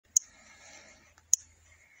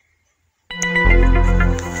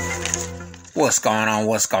What's going on?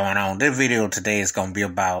 What's going on? This video today is going to be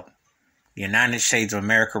about United States of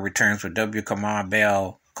America returns with W Kamu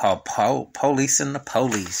Bell called Policing the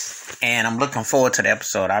Police. And I'm looking forward to the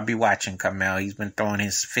episode. I'll be watching Kamel. He's been throwing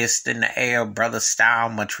his fist in the air, brother style.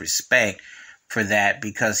 Much respect for that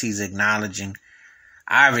because he's acknowledging,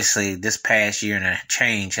 obviously, this past year and a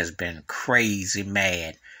change has been crazy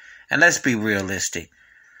mad. And let's be realistic.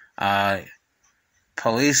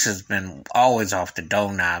 Police has been always off the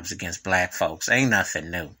doorknobs against black folks. Ain't nothing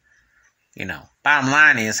new. Bottom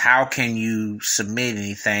line is, how can you submit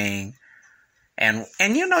anything? And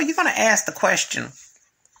you're going to ask the question,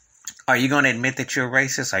 are you going to admit that you're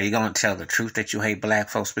racist? Are you going to tell the truth that you hate black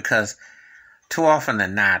folks? Because too often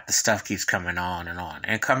than not, the stuff keeps coming on and on.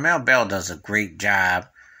 And Kamel Bell does a great job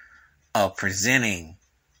of presenting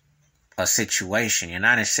a situation.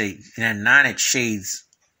 United Shades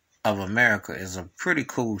of America is a pretty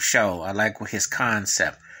cool show. I like his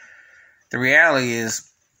concept. The reality is,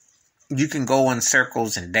 you can go in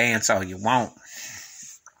circles and dance all you want.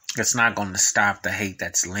 It's not going to stop the hate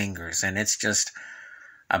that lingers. And it's just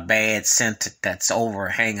a bad scent that's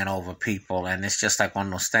hanging over people. And it's just like one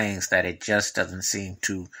of those things that it just doesn't seem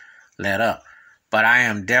to let up. But I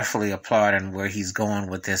am definitely applauding where he's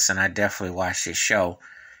going with this. And I definitely watch this show.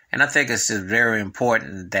 And I think it's just very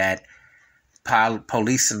important that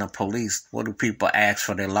policing the police, what do people ask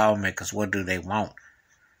for their lawmakers? What do they want?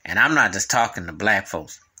 And I'm not just talking to black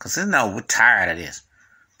folks, because we're tired of this.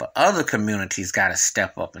 But other communities got to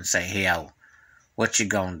step up and say, hey, yo, what you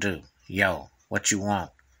gonna do? Yo, what you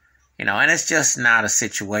want? And it's just not a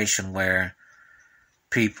situation where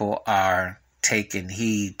people are taking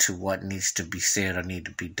heed to what needs to be said or need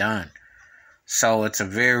to be done. So it's a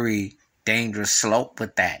very dangerous slope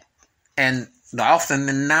with that. And often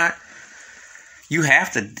than not, you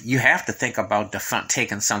have to think about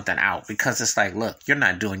taking something out, because it's like, look, you're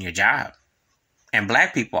not doing your job. And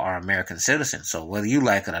black people are American citizens, so whether you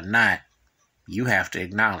like it or not, you have to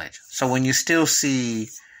acknowledge. So when you still see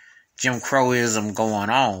Jim Crowism going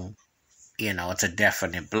on, it's a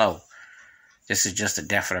definite blow. This is just a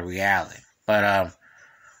definite reality. But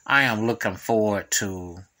I am looking forward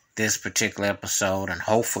to this particular episode and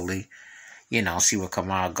hopefully, see where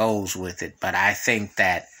Kamal goes with it. But I think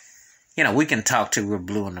that, we can talk till we're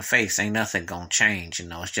blue in the face. Ain't nothing gonna change.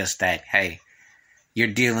 It's just that, hey, you're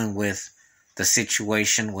dealing with the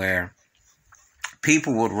situation where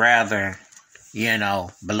people would rather,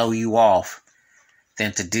 blow you off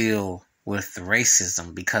than to deal with the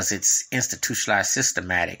racism, because it's institutionalized,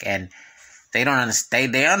 systematic, and they don't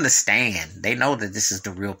understand. They understand. They know that this is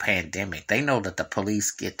the real pandemic. They know that the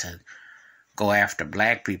police get to go after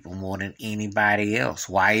black people more than anybody else.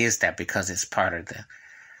 Why is that? Because it's part of the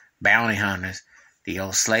bounty hunters, the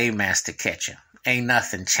old slave master catcher. Ain't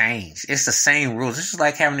nothing changed. It's the same rules. This is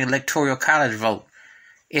like having the electoral college vote.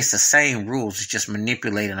 It's the same rules. It's just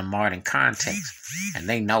manipulated in a modern context. And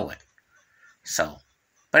they know it. So,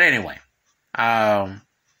 but anyway, I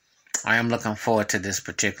am looking forward to this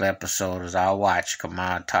particular episode as I'll watch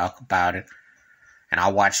Kamal talk about it. And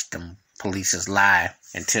I'll watch them polices live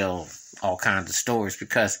and tell all kinds of stories.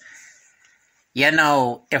 Because,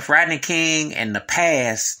 if Rodney King in the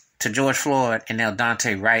past to George Floyd and now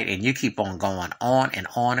Dante Wright, and you keep on going on and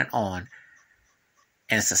on and on,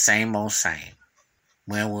 and it's the same old same.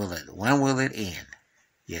 When will it end?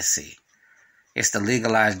 You see. It's the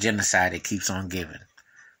legalized genocide that keeps on giving.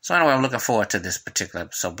 So anyway, I'm looking forward to this particular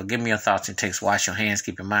episode. But give me your thoughts and takes. Wash your hands.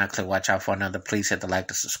 Keep your mind clear. Watch out for another. Please hit the like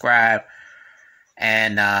to subscribe.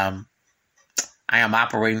 And I am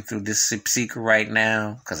operating through this secret right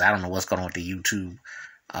now because I don't know what's going on with the YouTube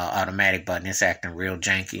automatic button. It's acting real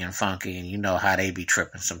janky and funky, and you know how they be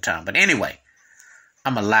tripping sometimes. But anyway,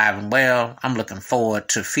 I'm alive and well. I'm looking forward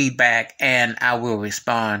to feedback, and I will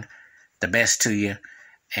respond the best to you.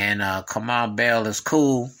 And Kamal Bell is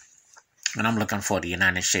cool, and I'm looking for the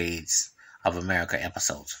United Shades of America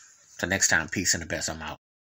episodes. Till next time, peace and the best. I'm out.